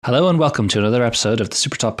Hello and welcome to another episode of the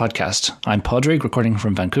Supertop Podcast. I'm Padraig, recording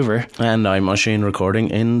from Vancouver. And I'm Oisin, recording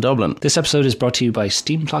in Dublin. This episode is brought to you by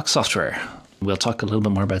Steamclock Software. We'll talk a little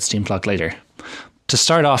bit more about Steamclock later. To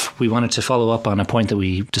start off, we wanted to follow up on a point that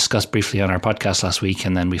we discussed briefly on our podcast last week,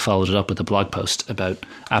 and then we followed it up with a blog post about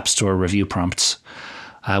App Store review prompts.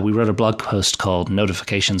 We wrote a blog post called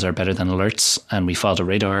Notifications Are Better Than Alerts, and we filed a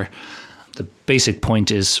radar. The basic point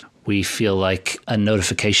is we feel like a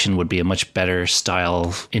notification would be a much better style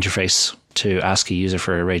interface to ask a user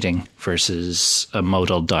for a rating versus a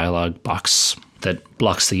modal dialog box that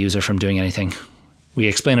blocks the user from doing anything. We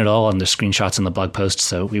explain it all on the screenshots in the blog post,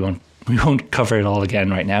 so we won't cover it all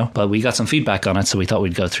again right now. But we got some feedback on it, so we thought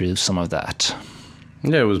we'd go through some of that.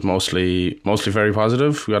 Yeah, it was mostly very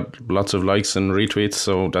positive. We got lots of likes and retweets,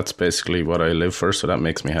 so that's basically what I live for, so that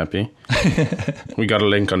makes me happy. We got a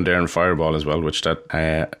link on Darren Fireball as well, which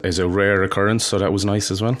that is a rare occurrence, so that was nice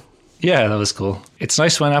as well. Yeah, that was cool. It's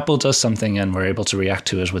nice when Apple does something and we're able to react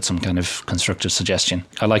to it with some kind of constructive suggestion.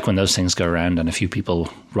 I like when those things go around and a few people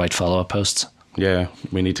write follow-up posts. Yeah,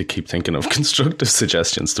 we need to keep thinking of constructive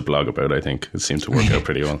suggestions to blog about, I think. It seemed to work out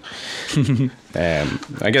pretty well.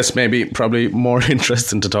 I guess probably more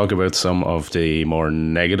interesting to talk about some of the more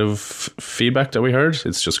negative feedback that we heard.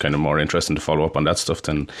 It's just kind of more interesting to follow up on that stuff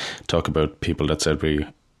than talk about people that said we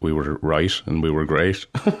were right and we were great.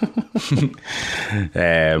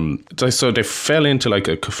 So they fell into like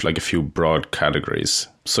a few broad categories.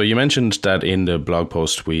 So you mentioned that in the blog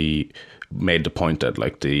post we made the point that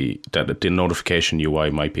the notification UI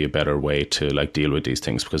might be a better way to like deal with these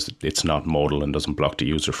things because it's not modal and doesn't block the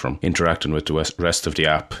user from interacting with the rest of the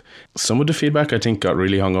app. Some of the feedback I think got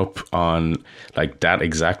really hung up on like that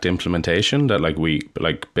exact implementation that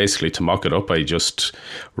basically to mock it up I just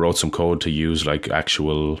wrote some code to use like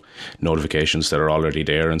actual notifications that are already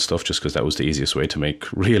there and stuff just because that was the easiest way to make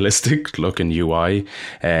realistic looking UI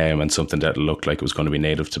and something that looked like it was going to be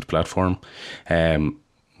native to the platform.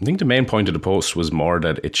 I think the main point of the post was more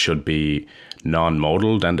that it should be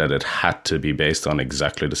non-modal than that it had to be based on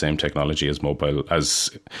exactly the same technology as mobile as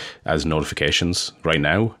notifications right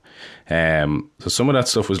now. So some of that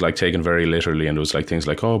stuff was like taken very literally, and it was like things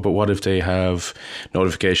like, oh, but what if they have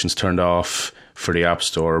notifications turned off for the App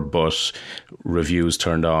Store but reviews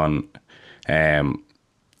turned on? And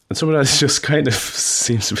some of that just kind of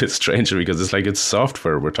seems a bit strange because it's like it's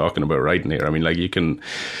software we're talking about right in here. I mean, like you can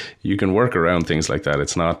work around things like that.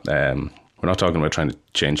 It's not we're not talking about trying to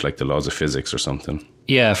change like the laws of physics or something.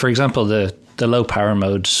 Yeah, for example, the low power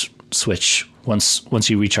mode switch. Once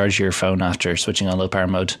you recharge your phone after switching on low power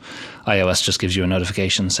mode, iOS just gives you a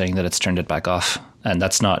notification saying that it's turned it back off, and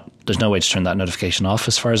there's no way to turn that notification off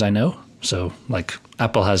as far as I know. So like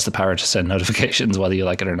Apple has the power to send notifications whether you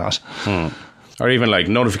like it or not. Or even like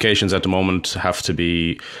notifications at the moment have to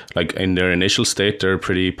be like in their initial state, they're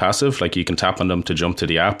pretty passive. Like you can tap on them to jump to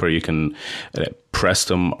the app, or you can press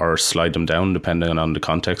them or slide them down depending on the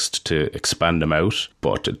context to expand them out.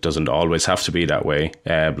 But it doesn't always have to be that way.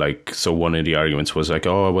 So one of the arguments was like,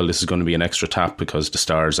 oh, well, this is going to be an extra tap because the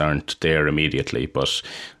stars aren't there immediately. But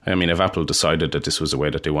I mean, if Apple decided that this was the way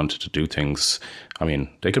that they wanted to do things, I mean,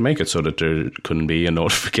 they could make it so that there couldn't be a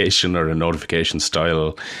notification or a notification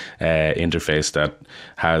style interface that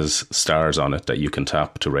has stars on it that you can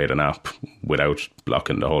tap to rate an app without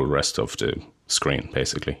blocking the whole rest of the screen,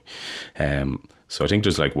 basically. So I think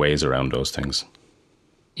there's like ways around those things.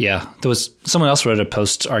 Yeah, someone else wrote a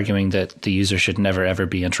post arguing that the user should never ever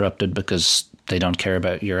be interrupted because they don't care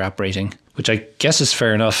about your app rating, which I guess is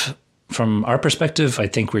fair enough. From our perspective, I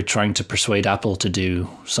think we're trying to persuade Apple to do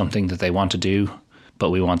something that they want to do, but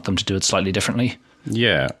we want them to do it slightly differently.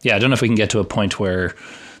 Yeah. Yeah, I don't know if we can get to a point where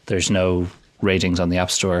there's no ratings on the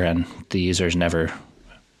App Store and the user is never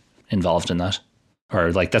involved in that.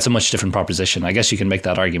 Or like that's a much different proposition. I guess you can make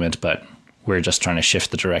that argument, but we're just trying to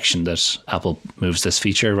shift the direction that Apple moves this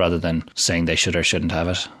feature rather than saying they should or shouldn't have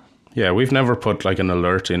it. Yeah, we've never put like an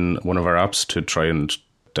alert in one of our apps to try and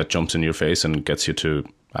that jumps in your face and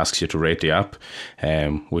asks you to rate the app.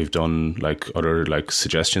 We've done like other like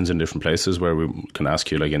suggestions in different places where we can ask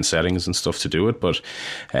you like in settings and stuff to do it. But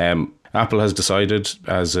Apple has decided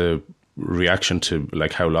as a reaction to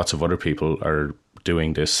like how lots of other people are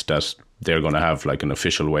doing this that they're going to have like an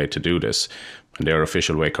official way to do this. And their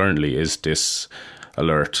official way currently is this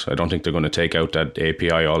alert. I don't think they're going to take out that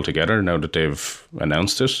API altogether now that they've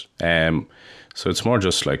announced it. So it's more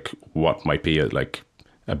just like what might be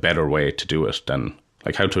a better way to do it than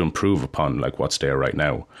like how to improve upon like what's there right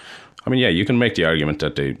now. I mean, yeah, you can make the argument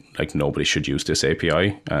that nobody should use this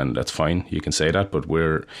API, and that's fine. You can say that, but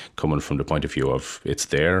we're coming from the point of view of it's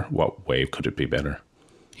there. What way could it be better?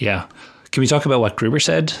 Yeah. Can we talk about what Gruber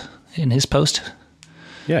said in his post?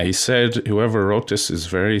 Yeah, he said whoever wrote this is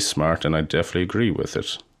very smart, and I definitely agree with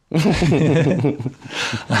it.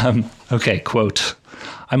 Okay, quote.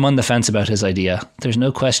 I'm on the fence about his idea. There's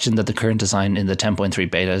no question that the current design in the 10.3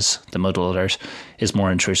 betas, the modal alert, is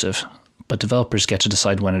more intrusive. But developers get to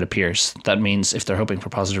decide when it appears. That means if they're hoping for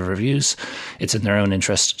positive reviews, it's in their own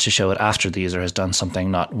interest to show it after the user has done something,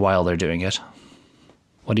 not while they're doing it.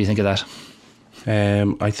 What do you think of that?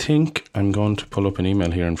 I think I'm going to pull up an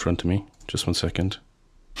email here in front of me. Just 1 second.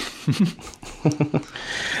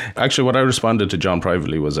 Actually, what I responded to John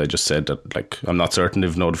privately was I just said that, like, I'm not certain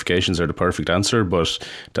if notifications are the perfect answer, but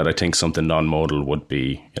that I think something non-modal would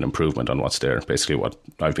be an improvement on what's there. Basically what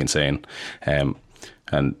I've been saying.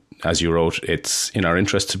 And as you wrote, it's in our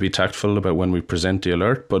interest to be tactful about when we present the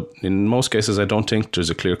alert, but in most cases I don't think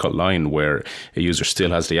there's a clear-cut line where a user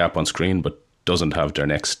still has the app on screen but doesn't have their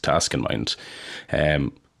next task in mind.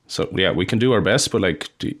 So yeah, we can do our best, but like,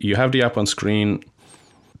 you have the app on screen,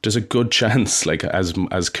 there's a good chance, like,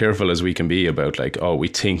 as careful as we can be about, like, oh, we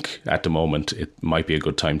think at the moment it might be a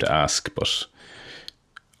good time to ask, but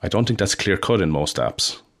I don't think that's clear cut in most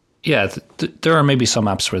apps. Yeah, there are maybe some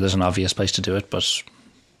apps where there's an obvious place to do it, but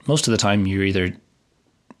most of the time you're either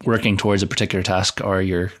working towards a particular task or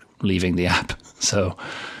you're leaving the app. So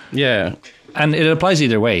yeah. And it applies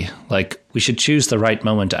either way. Like, we should choose the right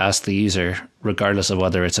moment to ask the user, regardless of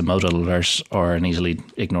whether it's a modal alert or an easily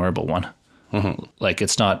ignorable one. Mm-hmm. Like,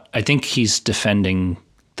 it's not, I think he's defending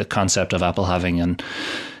the concept of Apple having an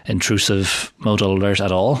intrusive modal alert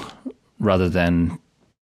at all, rather than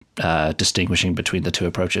distinguishing between the two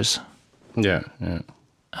approaches. Yeah.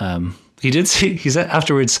 He did say, he said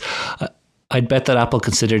afterwards, I'd bet that Apple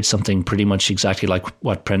considered something pretty much exactly like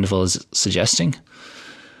what Prendeville is suggesting.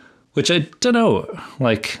 Which I don't know,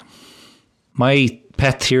 like, my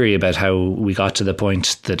pet theory about how we got to the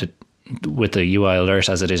point that with the UI alert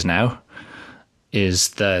as it is now is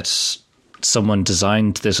that someone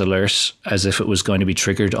designed this alert as if it was going to be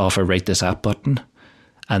triggered off a rate this app button.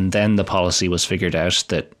 And then the policy was figured out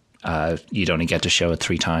that you'd only get to show it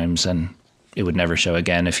 3 times and it would never show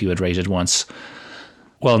again if you had rated once.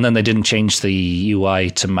 Well, and then they didn't change the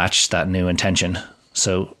UI to match that new intention.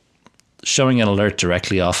 So showing an alert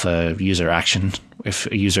directly off a user action, if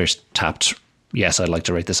a user's tapped, yes, I'd like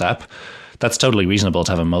to rate this app, that's totally reasonable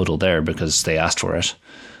to have a modal there because they asked for it.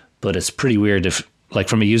 But it's pretty weird if, like,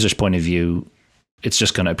 from a user's point of view, it's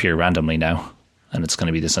just going to appear randomly now and it's going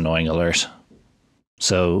to be this annoying alert.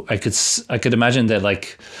 So I could imagine that,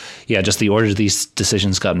 like, yeah, just the order these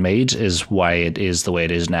decisions got made is why it is the way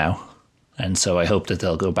it is now. And so I hope that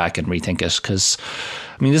they'll go back and rethink it, because,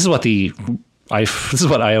 I mean, this is what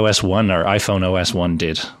iOS 1 or iPhone OS 1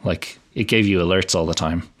 did. Like, it gave you alerts all the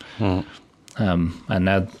time. And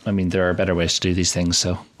now, I mean, there are better ways to do these things.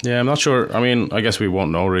 So yeah, I'm not sure. I mean, I guess we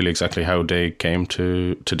won't know really exactly how they came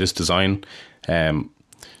to this design. The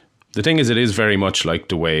thing is, it is very much like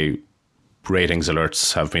the way ratings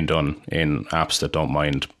alerts have been done in apps that don't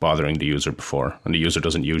mind bothering the user before, and the user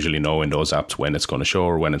doesn't usually know in those apps when it's going to show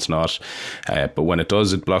or when it's not, but when it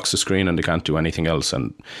does, it blocks the screen and they can't do anything else.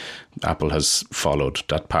 And Apple has followed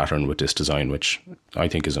that pattern with this design, which I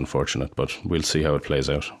think is unfortunate, but we'll see how it plays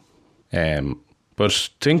out. But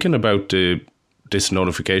thinking about this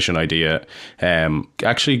notification idea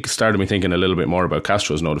actually started me thinking a little bit more about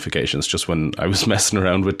Castro's notifications, just when I was messing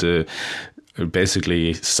around with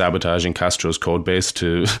basically sabotaging Castro's code base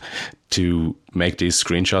to make these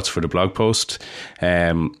screenshots for the blog post.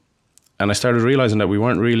 And I started realizing that we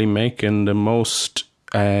weren't really making the most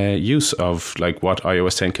use of, like, what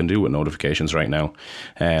iOS 10 can do with notifications right now.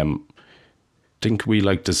 Think we,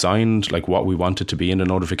 like, designed, like, what we wanted to be in the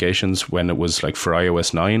notifications when it was, like, for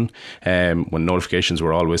iOS 9, when notifications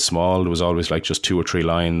were always small. There was always, like, just 2 or 3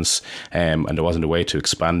 lines, and there wasn't a way to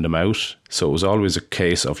expand them out. So it was always a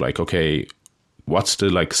case of, like, okay, what's the,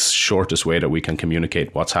 like, shortest way that we can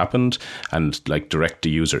communicate what's happened and, like, direct the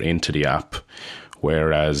user into the app.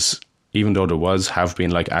 Whereas even though there have been,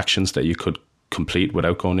 like, actions that you could complete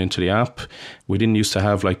without going into the app, we didn't used to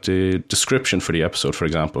have, like, the description for the episode, for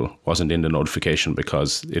example, wasn't in the notification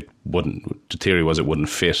because the theory was it wouldn't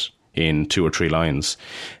fit in 2 or 3 lines.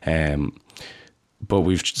 But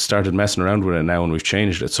we've started messing around with it now, and we've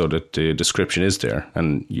changed it so that the description is there,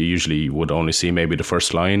 and you usually would only see maybe the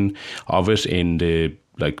first line of it in the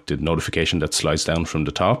notification that slides down from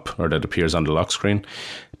the top or that appears on the lock screen.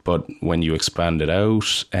 But when you expand it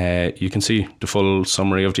out, you can see the full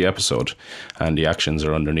summary of the episode, and the actions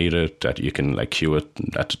are underneath it that you can, like, queue it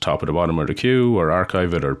at the top or the bottom of the queue, or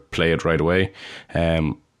archive it or play it right away.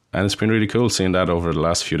 And it's been really cool seeing that over the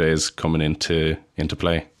last few days coming into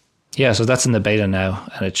play. Yeah, so that's in the beta now,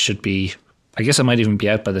 and it should be, I guess it might even be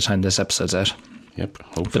out by the time this episode's out. Yep,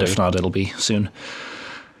 hopefully. But if not, it'll be soon.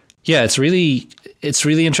 Yeah, it's really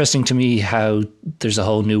interesting to me how there's a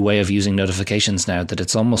whole new way of using notifications now, that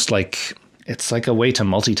it's almost like it's like a way to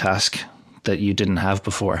multitask that you didn't have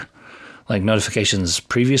before. Like notifications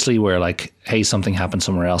previously were like, hey, something happened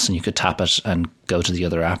somewhere else, and you could tap it and go to the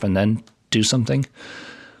other app and then do something.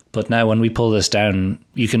 But now when we pull this down,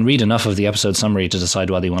 you can read enough of the episode summary to decide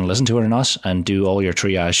whether you want to listen to it or not, and do all your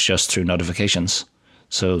triage just through notifications.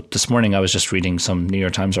 So this morning I was just reading some New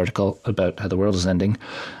York Times article about how the world is ending,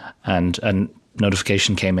 and a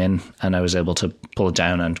notification came in, and I was able to pull it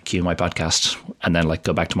down and cue my podcast and then like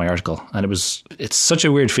go back to my article. And it's such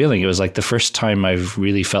a weird feeling. It was like the first time I've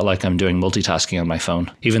really felt like I'm doing multitasking on my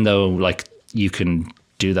phone, even though like you can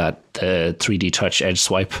do that 3D touch edge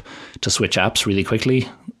swipe to switch apps really quickly.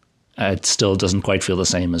 It still doesn't quite feel the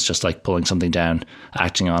same as just like pulling something down,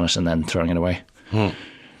 acting on it, and then throwing it away. Yeah,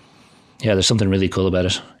 there's something really cool about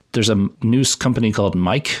it. There's a news company called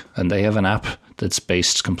Mic, and they have an app that's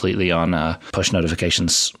based completely on push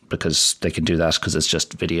notifications, because they can do that because it's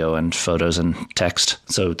just video and photos and text.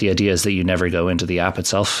 So the idea is that you never go into the app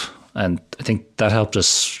itself. And I think that helped us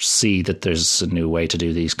see that there's a new way to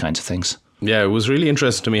do these kinds of things. Yeah, it was really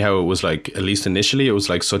interesting to me how it was like, at least initially, it was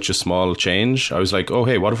like such a small change. I was like, oh,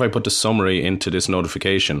 hey, what if I put the summary into this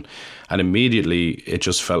notification? And immediately it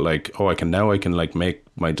just felt like, oh, I can like make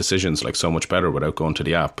my decisions like so much better without going to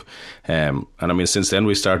the app. And I mean, since then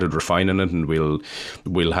we started refining it, and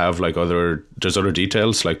we'll have like there's other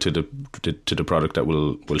details like to the product that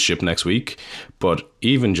will ship next week. But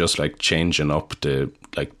even just like changing up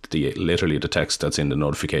literally the text that's in the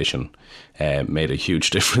notification made a huge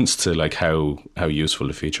difference to like how useful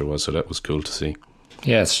the feature was. So that was cool to see.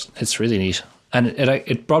 Yeah, it's really neat. And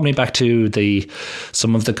it brought me back to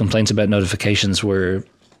some of the complaints about notifications were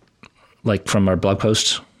like from our blog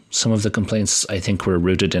post. Some of the complaints I think were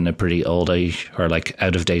rooted in a pretty old or like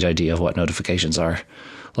out of date idea of what notifications are.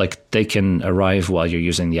 Like they can arrive while you're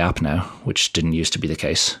using the app now, which didn't used to be the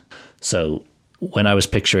case. So when I was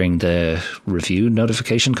picturing the review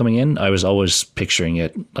notification coming in, I was always picturing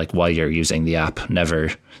it like while you're using the app,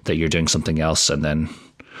 never that you're doing something else and then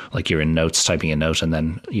like you're in Notes typing a note and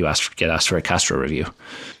then you get asked for a Castro review.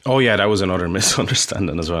 Oh yeah, that was another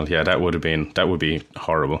misunderstanding as well. Yeah, that would be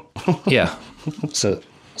horrible. Yeah. So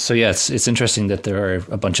yeah, it's interesting that there are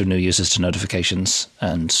a bunch of new uses to notifications,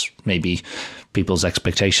 and maybe people's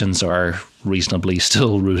expectations are reasonably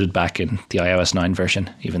still rooted back in the iOS 9 version,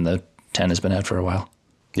 even though 10 has been out for a while.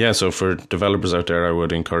 Yeah, so for developers out there, I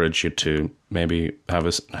would encourage you to maybe have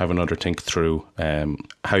another think through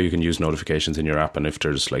how you can use notifications in your app, and if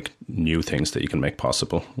there's like new things that you can make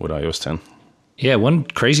possible with iOS 10. Yeah, one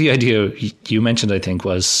crazy idea you mentioned, I think,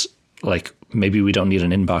 was like maybe we don't need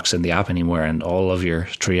an inbox in the app anymore, and all of your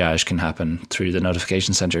triage can happen through the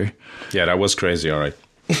notification center. Yeah, that was crazy, all right.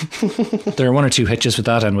 There are one or two hitches with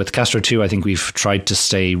that, and with Castro 2 I think we've tried to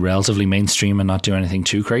stay relatively mainstream and not do anything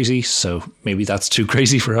too crazy, so maybe that's too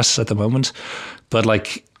crazy for us at the moment, but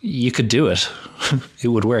like you could do it. It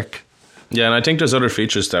would work. Yeah, and I think there's other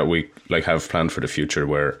features that we like have planned for the future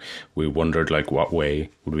where we wondered like what way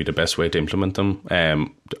would be the best way to implement them.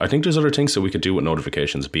 I think there's other things that we could do with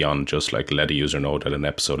notifications beyond just like let a user know that an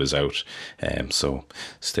episode is out. So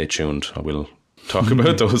stay tuned. I will talk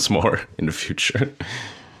about those more in the future.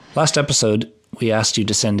 Last episode, we asked you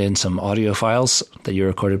to send in some audio files that you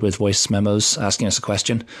recorded with voice memos asking us a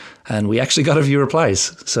question, and we actually got a few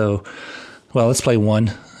replies. So, well, let's play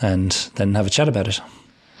one and then have a chat about it.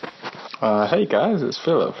 Hey guys, it's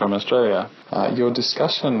Philip from Australia. Your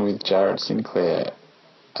discussion with Jared Sinclair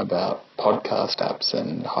about podcast apps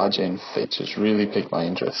and hygiene features really piqued my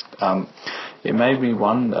interest. It made me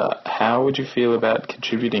wonder, how would you feel about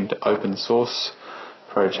contributing to open source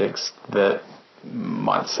projects that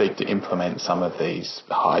might seek to implement some of these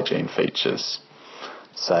hygiene features,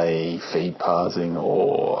 say feed parsing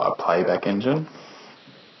or a playback engine?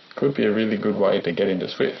 Could be a really good way to get into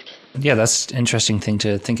Swift. Yeah, that's an interesting thing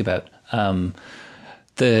to think about.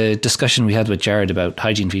 The discussion we had with Jared about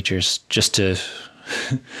hygiene features, just to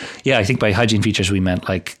yeah, I think by hygiene features we meant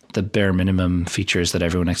like the bare minimum features that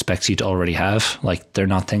everyone expects you to already have. Like they're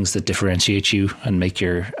not things that differentiate you and make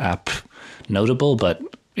your app notable, but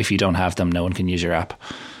if you don't have them, no one can use your app.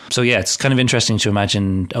 So yeah, it's kind of interesting to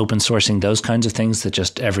imagine open sourcing those kinds of things that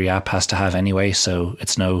just every app has to have anyway. So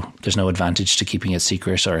there's no advantage to keeping it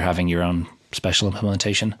secret or having your own special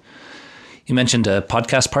implementation. You mentioned a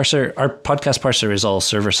podcast parser. Our podcast parser is all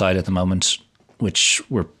server side at the moment, which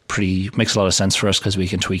makes a lot of sense for us because we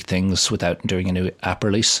can tweak things without doing a new app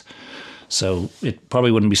release. So it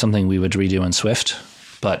probably wouldn't be something we would redo in Swift,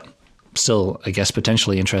 but still, I guess,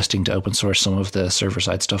 potentially interesting to open source some of the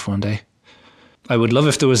server-side stuff one day. I would love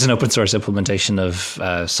if there was an open source implementation of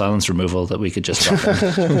silence removal that we could just drop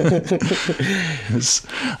in.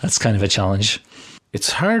 That's kind of a challenge.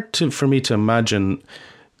 It's hard for me to imagine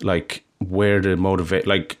like where the motivate,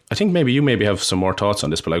 like I think maybe you have some more thoughts on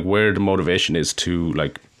this, but like where the motivation is to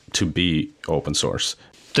be open source.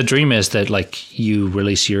 The dream is that like you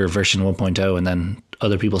release your version 1.0 and then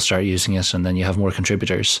other people start using it and then you have more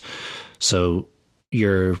contributors. So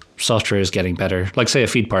your software is getting better. Like say a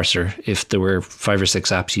feed parser, if there were 5 or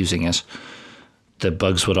 6 apps using it, the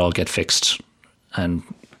bugs would all get fixed. And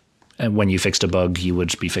when you fixed a bug, you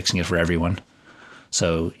would be fixing it for everyone.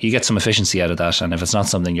 So you get some efficiency out of that. And if it's not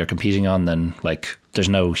something you're competing on, then like there's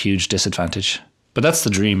no huge disadvantage. But that's the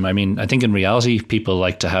dream. I mean, I think in reality, people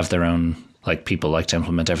like to have their own, like people like to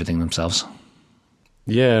implement everything themselves.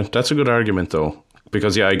 Yeah, that's a good argument though.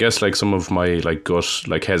 Because I guess like some of my like gut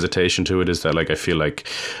like hesitation to it is that like I feel like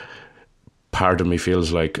part of me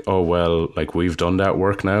feels like, oh well, like we've done that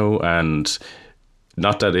work now, and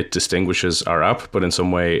not that it distinguishes our app, but in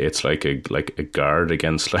some way it's like a guard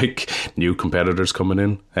against like new competitors coming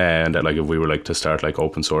in, and that like if we were like to start like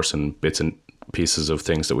open sourcing bits and pieces of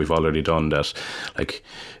things that we've already done, that like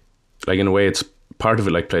in a way it's part of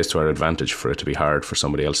it like plays to our advantage for it to be hard for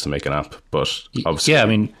somebody else to make an app. But obviously, yeah, I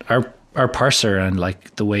mean our parser and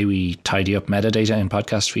like the way we tidy up metadata in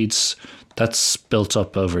podcast feeds, that's built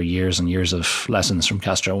up over years and years of lessons from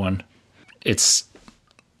Castro 1. It's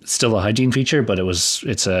still a hygiene feature, but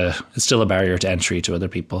it's still a barrier to entry to other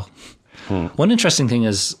people. One interesting thing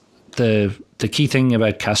is the key thing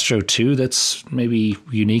about Castro 2 that's maybe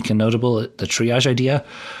unique and notable, the triage idea.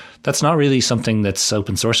 That's not really something that's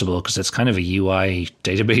open sourceable because it's kind of a UI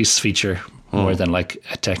database feature more than like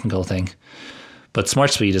a technical thing. But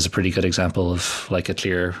SmartSpeed is a pretty good example of like a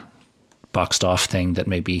clear boxed off thing that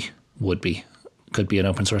maybe could be an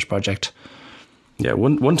open source project. Yeah,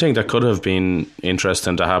 one thing that could have been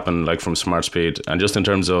interesting to happen like from SmartSpeed, and just in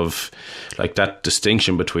terms of like that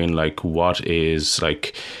distinction between like what is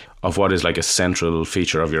like a central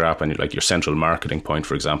feature of your app and like your central marketing point,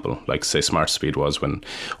 for example, like say SmartSpeed was when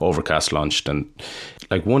Overcast launched. And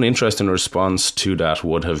like one interesting response to that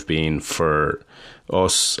would have been for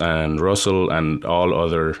us and Russell and all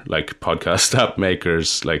other like podcast app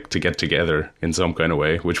makers like to get together in some kind of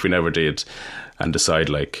way, which we never did, and decide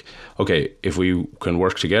like, okay, if we can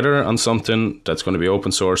work together on something that's going to be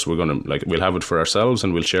open source, we'll have it for ourselves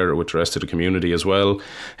and we'll share it with the rest of the community as well.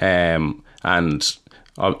 And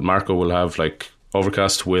Marco will have like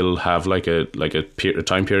Overcast will have like a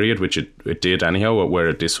time period, which it did anyhow,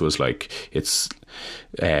 where this was like its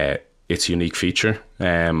unique feature.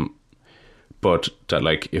 But that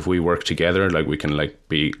like if we work together, like we can like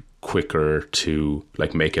be quicker to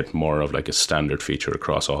like make it more of like a standard feature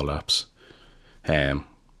across all apps.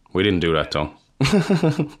 We didn't do that though.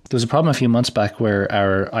 There was a problem a few months back where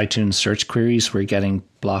our iTunes search queries were getting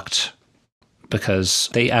blocked because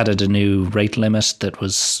they added a new rate limit that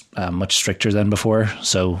was much stricter than before.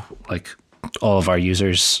 So like all of our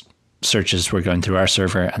users' searches were going through our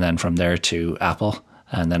server and then from there to Apple.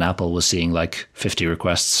 And then Apple was seeing like 50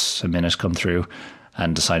 requests a minute come through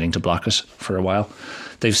and deciding to block it for a while.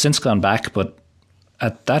 They've since gone back, but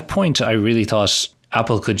at that point, I really thought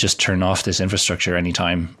Apple could just turn off this infrastructure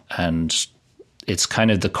anytime. And it's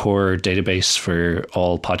kind of the core database for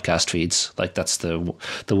all podcast feeds. Like that's the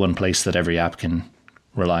one place that every app can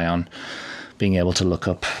rely on, being able to look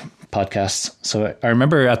up podcasts. So I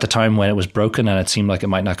remember at the time when it was broken and it seemed like it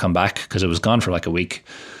might not come back because it was gone for like a week.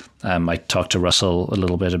 I talked to Russell a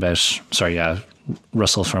little bit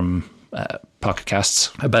Russell from Pocket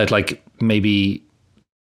Casts about like maybe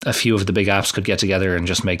a few of the big apps could get together and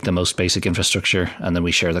just make the most basic infrastructure, and then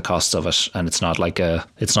we share the costs of it. And it's not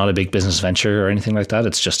a big business venture or anything like that.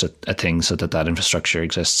 It's just a thing so that infrastructure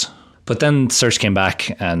exists. But then search came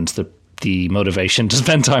back and the motivation to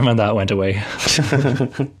spend time on that went away.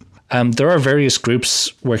 There are various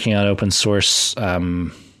groups working on open source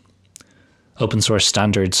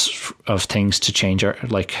standards of things to change,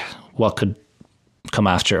 like what could come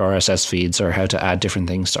after RSS feeds or how to add different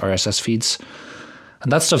things to RSS feeds.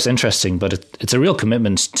 And that stuff's interesting, but it's a real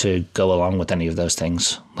commitment to go along with any of those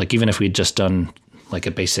things. Like even if we'd just done like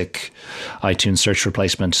a basic iTunes search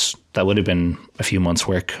replacement, that would have been a few months'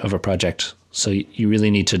 work of a project. So you really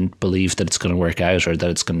need to believe that it's going to work out or that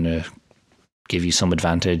it's going to give you some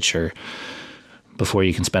advantage or before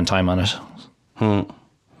you can spend time on it.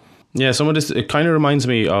 Yeah, some of this, it kind of reminds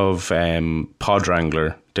me of Pod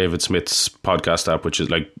Wrangler, David Smith's podcast app, which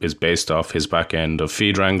is based off his back end of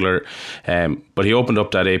Feed Wrangler. But he opened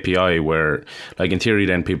up that API where, like in theory,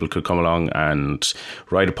 then people could come along and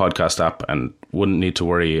write a podcast app and wouldn't need to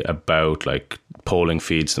worry about like polling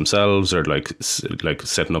feeds themselves, or like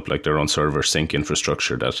setting up like their own server sync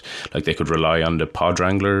infrastructure that like they could rely on the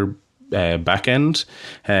PodWrangler backend.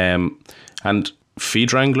 And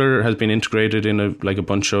FeedWrangler has been integrated in a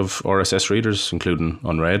bunch of RSS readers, including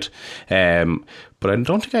Unread. But I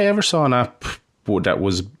don't think I ever saw an app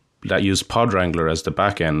that used PodWrangler as the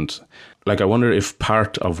backend. Like, I wonder if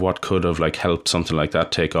part of what could have like helped something like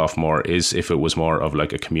that take off more is if it was more of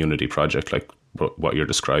like a community project, like what you're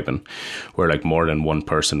describing, where like more than one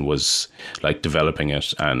person was like developing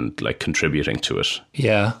it and like contributing to it.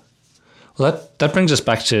 Yeah. Well, that brings us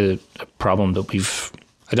back to a problem that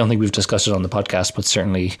I don't think we've discussed it on the podcast, but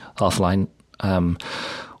certainly offline,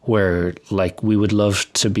 where like we would love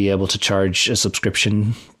to be able to charge a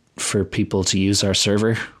subscription for people to use our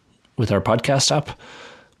server with our podcast app,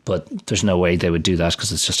 but there's no way they would do that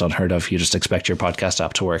because it's just unheard of. You just expect your podcast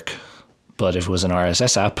app to work. But if it was an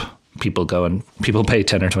RSS app, people pay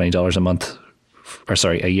 $10 or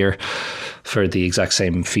 $20 a year for the exact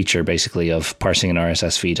same feature, basically, of parsing an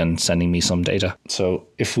RSS feed and sending me some data. So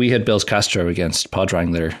if we had built Castro against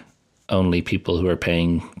PodWrangler, only people who are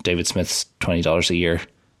paying David Smith's $20 a year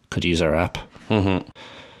could use our app. Mm-hmm.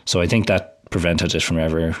 So I think that prevented it from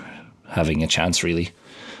ever having a chance, really.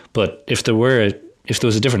 But if there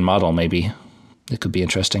was a different model, maybe it could be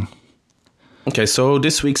interesting. Okay, so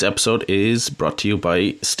this week's episode is brought to you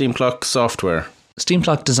by SteamClock Software.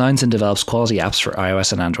 SteamClock designs and develops quality apps for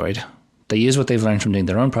iOS and Android. They use what they've learned from doing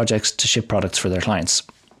their own projects to ship products for their clients.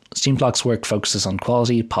 SteamClock's work focuses on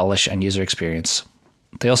quality, polish, and user experience.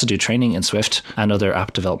 They also do training in Swift and other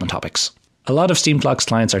app development topics. A lot of SteamClock's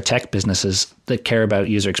clients are tech businesses that care about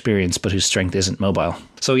user experience, but whose strength isn't mobile.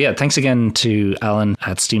 So yeah, thanks again to Alan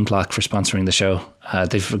at SteamClock for sponsoring the show.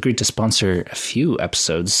 They've agreed to sponsor a few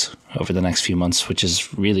episodes over the next few months, which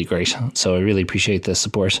is really great. So I really appreciate the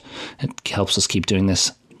support. It helps us keep doing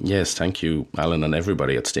this. Yes, thank you, Alan, and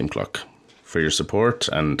everybody at SteamClock for your support.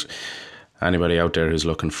 And anybody out there who's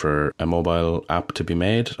looking for a mobile app to be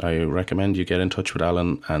made, I recommend you get in touch with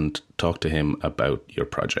Alan and talk to him about your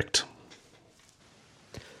project.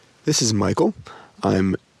 This is Michael.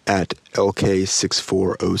 I'm at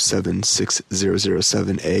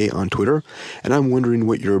LK640760007A on Twitter, and I'm wondering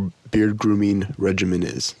what your beard grooming regimen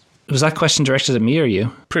is. Was that question directed at me or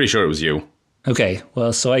you? Pretty sure it was you. Okay,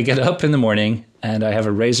 well, so I get up in the morning and I have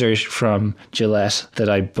a razor from Gillette that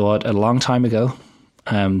I bought a long time ago.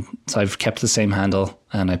 So I've kept the same handle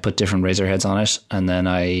and I put different razor heads on it, and then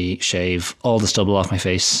I shave all the stubble off my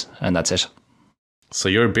face, and that's it. So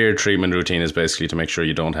your beard treatment routine is basically to make sure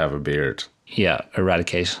you don't have a beard. Yeah,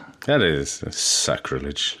 eradicate. That is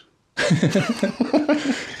sacrilege.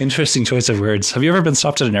 Interesting choice of words. Have you ever been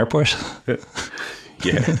stopped at an airport?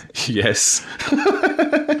 Yeah. Yes.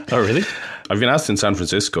 Oh, really? I've been asked in San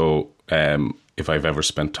Francisco if I've ever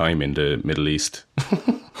spent time in the Middle East.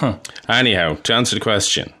 Huh. Anyhow, to answer the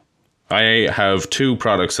question, I have two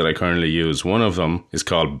products that I currently use. One of them is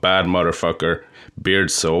called Bad Motherfucker Beard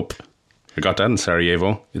Soap. I got that in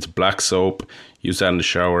Sarajevo. It's black soap. Use that in the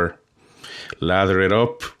shower. Lather it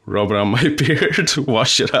up. Rub it on my beard.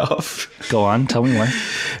 Wash it off. Go on. Tell me more.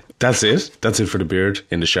 That's it. That's it for the beard.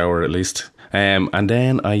 In the shower, at least. And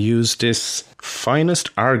then I use this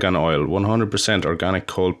Finest Argan Oil. 100% organic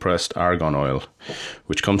cold-pressed argan oil,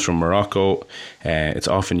 which comes from Morocco. It's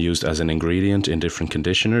often used as an ingredient in different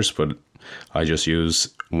conditioners, but I just use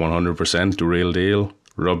 100% the real deal.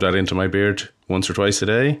 Rub that into my beard once or twice a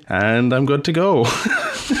day, and I'm good to go.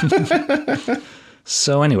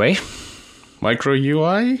 So anyway, Micro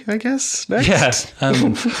UI, I guess. Next. Yes.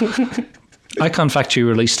 Icon Factory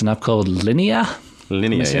released an app called Linea.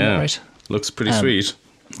 Linea, yeah. Right? Looks pretty sweet.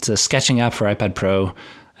 It's a sketching app for iPad Pro,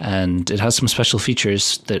 and it has some special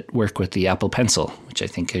features that work with the Apple Pencil, which I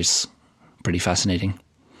think is pretty fascinating.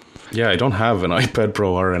 Yeah, I don't have an iPad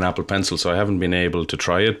Pro or an Apple Pencil, so I haven't been able to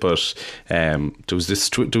try it. But there was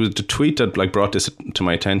the tweet that like brought this to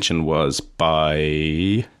my attention was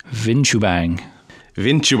by Vinchubang,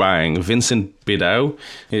 Vincent Bidau.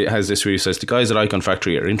 It has this where he says, the guys at Icon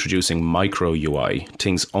Factory are introducing micro UI,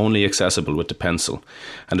 things only accessible with the pencil.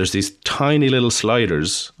 And there's these tiny little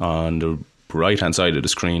sliders on the right-hand side of the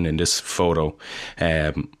screen in this photo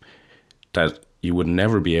that you would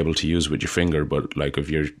never be able to use with your finger. But like if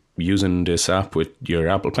you're using this app with your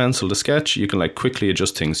Apple Pencil to sketch, you can like quickly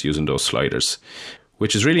adjust things using those sliders,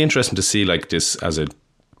 which is really interesting to see like this as a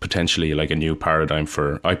potentially like a new paradigm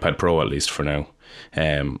for iPad Pro, at least for now.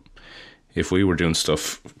 If we were doing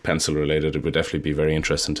stuff pencil related, it would definitely be very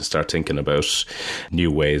interesting to start thinking about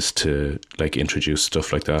new ways to like introduce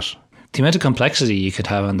stuff like that. The amount of complexity you could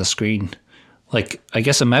have on the screen, like I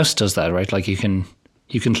guess a mouse does that, right? Like you can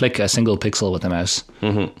You can click a single pixel with the mouse.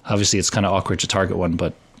 Mm-hmm. Obviously, it's kind of awkward to target one,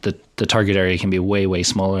 but the target area can be way, way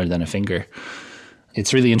smaller than a finger.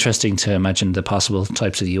 It's really interesting to imagine the possible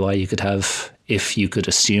types of UI you could have if you could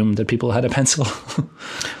assume that people had a pencil.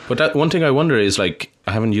 But that one thing I wonder is, like,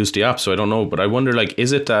 I haven't used the app, so I don't know, but I wonder, like,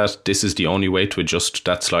 is it that this is the only way to adjust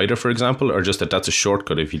that slider, for example, or just that that's a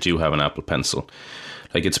shortcut if you do have an Apple Pencil?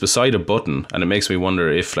 Like, it's beside a button, and it makes me wonder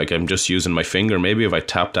if, like, I'm just using my finger. Maybe if I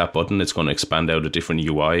tap that button, it's going to expand out a different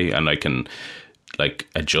UI, and I can, like,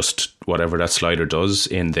 adjust whatever that slider does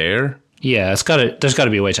in there. Yeah, there's got to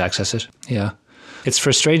be a way to access it. Yeah. It's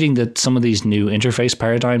frustrating that some of these new interface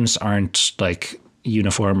paradigms aren't, like,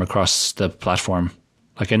 uniform across the platform.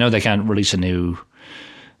 Like, I know they can't release a new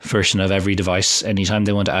version of every device anytime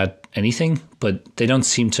they want to add anything, but they don't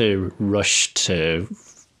seem to rush to,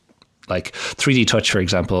 like, 3D Touch, for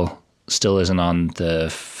example, still isn't on the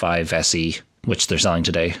 5 SE, which they're selling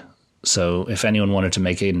today. So if anyone wanted to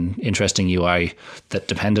make an interesting UI that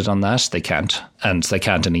depended on that, they can't. And they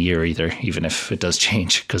can't in a year either, even if it does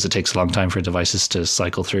change, because it takes a long time for devices to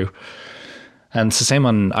cycle through. And it's the same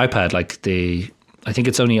on iPad. Like, I think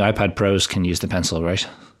it's only iPad Pros can use the pencil, right?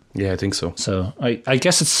 Yeah, I think so. So I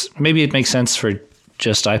guess maybe it makes sense for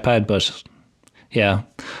just iPad, but yeah,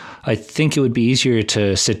 I think it would be easier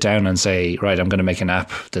to sit down and say, right, I'm going to make an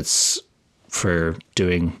app that's for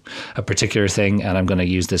doing a particular thing, and I'm going to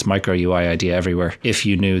use this micro UI idea everywhere, if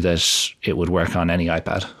you knew that it would work on any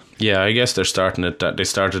iPad. Yeah, I guess they started it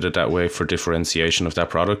that way for differentiation of that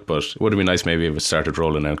product, but it would have been nice maybe if it started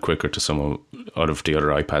rolling out quicker to some out of the other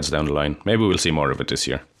iPads down the line. Maybe we'll see more of it this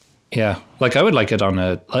year. Yeah, like I would like it on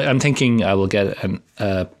I'm thinking I will get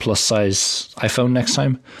a plus size iPhone next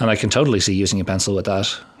time, and I can totally see using a pencil with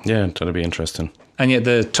that. Yeah, that'd be interesting. And yet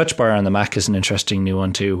the touch bar on the Mac is an interesting new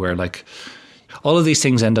one too, where, like, all of these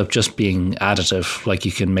things end up just being additive. Like,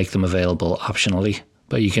 you can make them available optionally,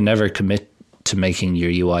 but you can never commit to making your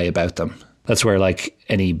UI about them. That's where, like,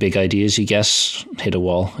 any big ideas you get hit a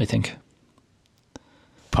wall, I think.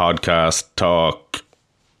 Podcast talk.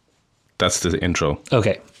 That's the intro.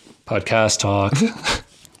 Okay. Podcast talk.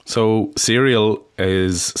 So Serial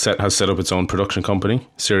has set up its own production company,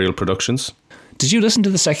 Serial Productions. Did you listen to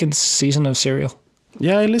the second season of Serial?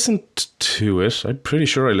 Yeah, I listened to it. I'm pretty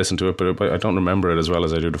sure I listened to it, but I don't remember it as well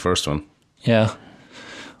as I do the first one. Yeah.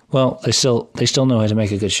 Well, they still know how to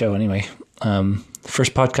make a good show anyway. The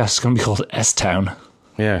first podcast is going to be called S-Town.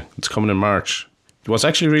 Yeah, it's coming in March. What's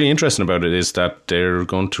actually really interesting about it is that they're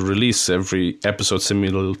going to release every episode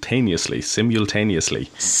simultaneously.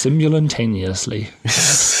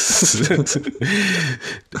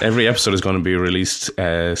 Every episode is going to be released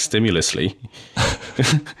stimulously,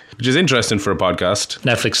 which is interesting for a podcast.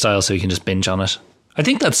 Netflix style, so you can just binge on it. I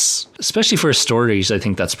think that's, especially for stories, I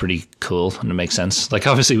think that's pretty cool and it makes sense. Like,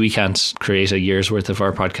 obviously we can't create a year's worth of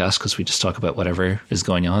our podcast because we just talk about whatever is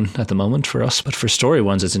going on at the moment for us. But for story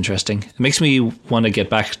ones, it's interesting. It makes me want to get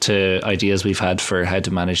back to ideas we've had for how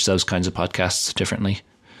to manage those kinds of podcasts differently.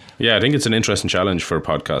 Yeah, I think it's an interesting challenge for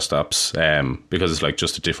podcast apps because it's like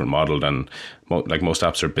just a different model than like most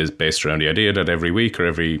apps are based around the idea that every week or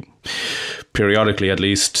every periodically at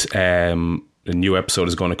least a new episode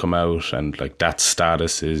is going to come out and like that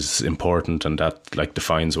status is important and that like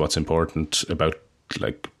defines what's important about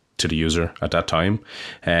like to the user at that time.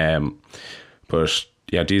 But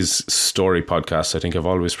yeah, these story podcasts I think have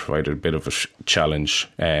always provided a bit of a challenge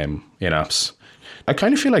in apps. I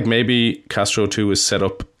kind of feel like maybe Castro 2 is set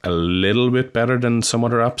up a little bit better than some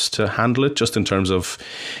other apps to handle it, just in terms of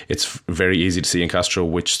it's very easy to see in Castro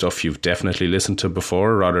which stuff you've definitely listened to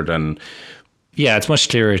before rather than... Yeah, it's much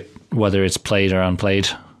clearer whether it's played or unplayed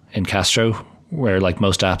in Castro, where like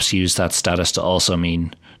most apps use that status to also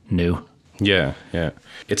mean new. Yeah.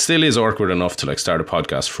 It still is awkward enough to like start a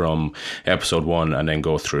podcast from episode 1 and then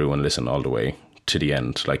go through and listen all the way to the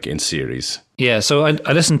end, like in series. Yeah, so I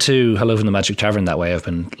listened to Hello from the Magic Tavern that way. I've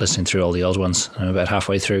been listening through all the old ones. I'm about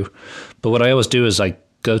halfway through. But what I always do is I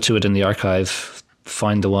go to it in the archive,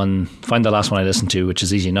 find the last one I listened to, which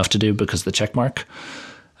is easy enough to do because of the check mark,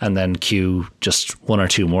 and then queue just one or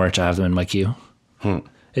two more to have them in my queue.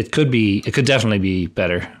 It could definitely be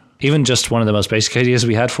better. Even just one of the most basic ideas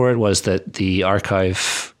we had for it was that the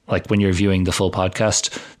archive, like when you're viewing the full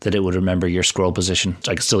podcast, that it would remember your scroll position.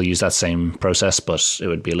 I could still use that same process, but it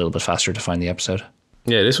would be a little bit faster to find the episode.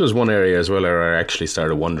 Yeah, this was one area as well where I actually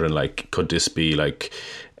started wondering, like, could this be like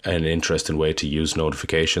an interesting way to use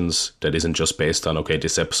notifications that isn't just based on, okay,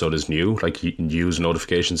 this episode is new, like you can use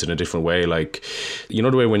notifications in a different way. Like, you know,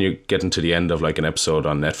 the way when you get into the end of like an episode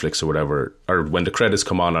on Netflix or whatever, or when the credits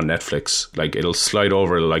come on Netflix, like it'll slide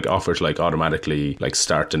over, like offer to like automatically like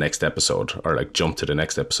start the next episode or like jump to the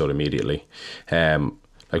next episode immediately.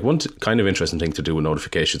 Like one kind of interesting thing to do with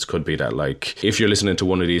notifications could be that like if you're listening to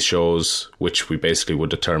one of these shows, which we basically would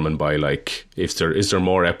determine by like if there is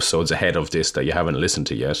more episodes ahead of this that you haven't listened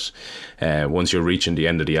to yet, once you're reaching the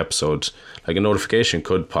end of the episode, like a notification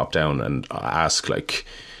could pop down and ask like,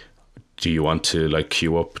 do you want to like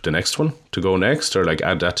queue up the next one to go next, or like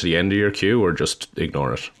add that to the end of your queue, or just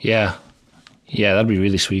ignore it? Yeah, that'd be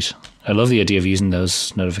really sweet. I love the idea of using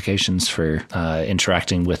those notifications for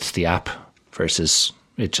interacting with the app versus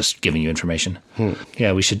it just giving you information.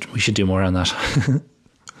 Yeah, we should do more on that.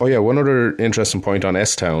 Oh yeah, one other interesting point on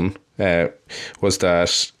S-Town was that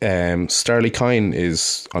Starlee Kine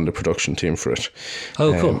is on the production team for it.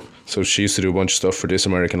 Oh, cool. So she used to do a bunch of stuff for This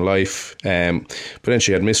American Life, but then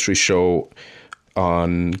she had Mystery Show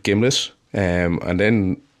on Gimlet, and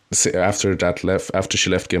then after she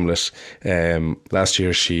left Gimlet, last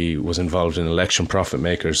year she was involved in Election Profit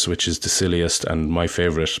Makers, which is the silliest and my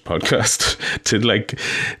favourite podcast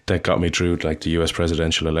that got me through like the US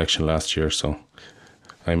presidential election last year. So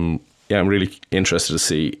I'm really interested to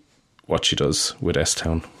see what she does with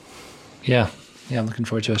S-Town. Yeah, I'm looking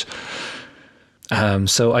forward to it.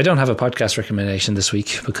 So I don't have a podcast recommendation this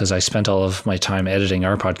week because I spent all of my time editing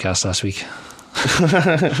our podcast last week.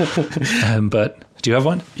 But do you have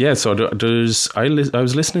one? Yeah, so I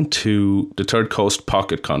was listening to the Third Coast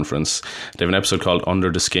Pocket Conference. They have an episode called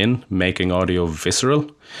Under the Skin, Making Audio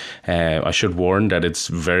Visceral. I should warn that it's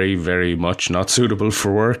very, very much not suitable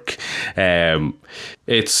for work.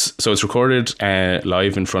 It's recorded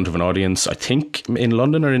live in front of an audience, I think in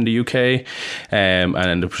London or in the UK,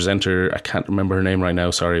 and the presenter, I can't remember her name right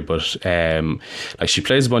now, sorry, but like she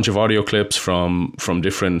plays a bunch of audio clips from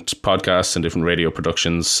different podcasts and different radio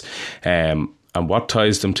productions, and what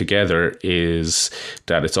ties them together is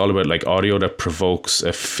that it's all about like audio that provokes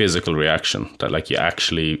a physical reaction, that like you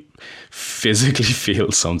actually physically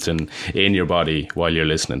feel something in your body while you're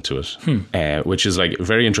listening to it, which is like a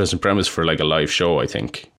very interesting premise for like a live show, I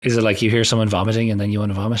think. Is it like you hear someone vomiting and then you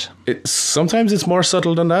want to vomit? Sometimes it's more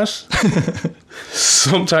subtle than that.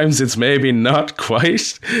 Sometimes it's maybe not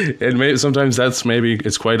quite. Sometimes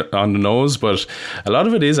it's quite on the nose, but a lot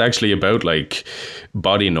of it is actually about like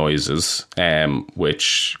body noises,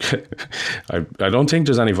 which I don't think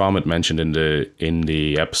there's any vomit mentioned in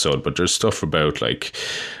the episode, but there's stuff about like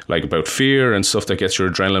about fear and stuff that gets your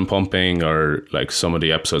adrenaline pumping, or like some of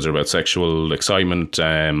the episodes are about sexual excitement.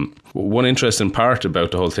 One interesting part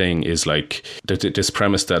about the whole thing is like this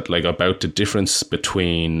premise that like about the difference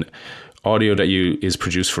between audio that is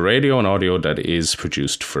produced for radio and audio that is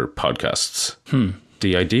produced for podcasts.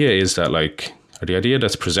 The idea is that the idea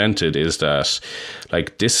that's presented is that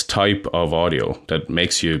like this type of audio that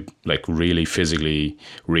makes you like really physically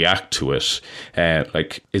react to it,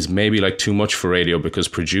 like is maybe like too much for radio, because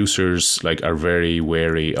producers like are very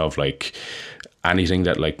wary of like anything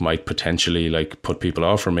that like might potentially like put people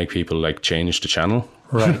off or make people like change the channel.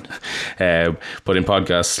 Right. But in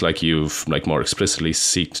podcasts, like you've like more explicitly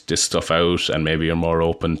seeked this stuff out, and maybe you're more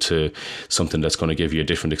open to something that's going to give you a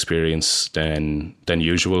different experience than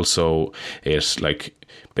usual. So it like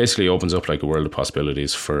basically opens up like a world of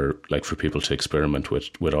possibilities for people to experiment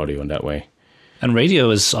with audio in that way. And radio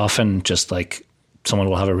is often just like someone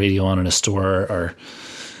will have a radio on in a store, or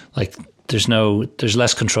like there's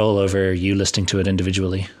less control over you listening to it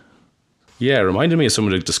individually. Yeah, it reminded me of some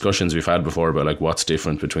of the discussions we've had before about like what's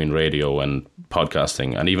different between radio and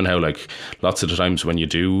podcasting, and even how like lots of the times when you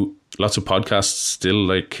do, lots of podcasts still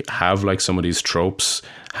like have like some of these tropes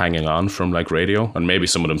hanging on from like radio, and maybe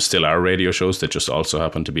some of them still are radio shows that just also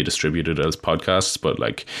happen to be distributed as podcasts, but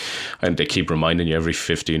like, and they keep reminding you every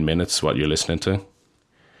 15 minutes what you're listening to.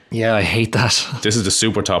 Yeah, I hate that. This is the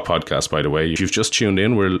Super Top Podcast, by the way. If you've just tuned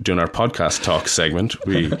in, we're doing our podcast talk segment.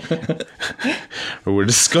 We're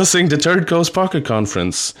discussing the Third Coast Pocket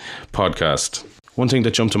Conference podcast. One thing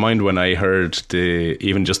that jumped to mind when I heard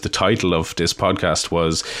even just the title of this podcast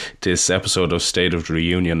was this episode of State of the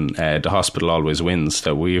Reunion, The Hospital Always Wins,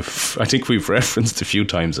 that I think we've referenced a few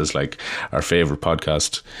times as like our favourite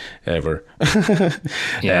podcast ever.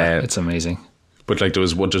 Yeah, it's amazing. But like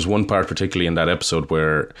there's one part particularly in that episode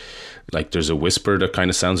where like there's a whisper that kind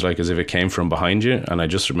of sounds like as if it came from behind you, and I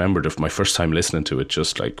just remembered my first time listening to it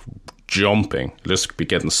just like jumping, just be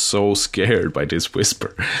getting so scared by this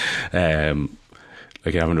whisper,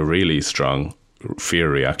 like having a really strong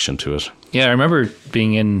fear reaction to it. Yeah, I remember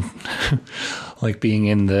being in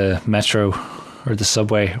the metro or the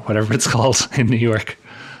subway, whatever it's called, in New York,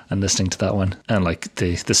 and listening to that one. And like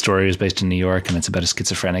the story is based in New York, and it's about a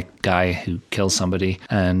schizophrenic guy who kills somebody,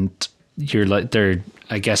 and you're like, they're,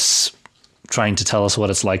 I guess, trying to tell us what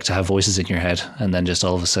it's like to have voices in your head, and then just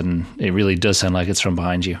all of a sudden it really does sound like it's from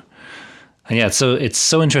behind you. And yeah, so it's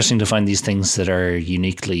so interesting to find these things that are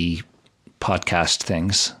uniquely podcast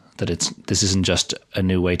things, that this isn't just a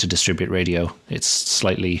new way to distribute radio.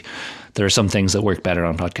 There are some things that work better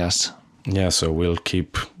on podcasts. Yeah, so we'll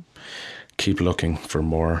keep looking for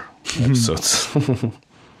more episodes.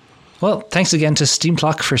 Well, thanks again to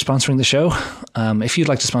Steamclock for sponsoring the show. If you'd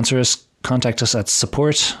like to sponsor us, contact us at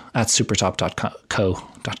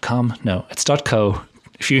support@supertop.co.com. No, it's .co.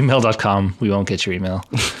 If you email .com, we won't get your email.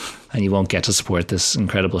 And you won't get to support this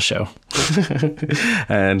incredible show.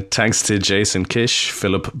 And thanks to Jason Kish,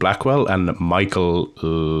 Philip Blackwell, and Michael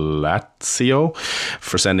Lazio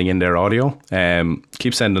for sending in their audio.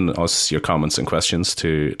 Keep sending us your comments and questions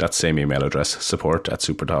to that same email address,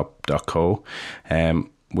 support@supertop.co.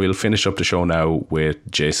 We'll finish up the show now with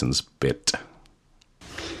Jason's bit.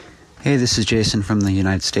 Hey, this is Jason from the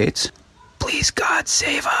United States. Please, God,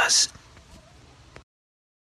 save us.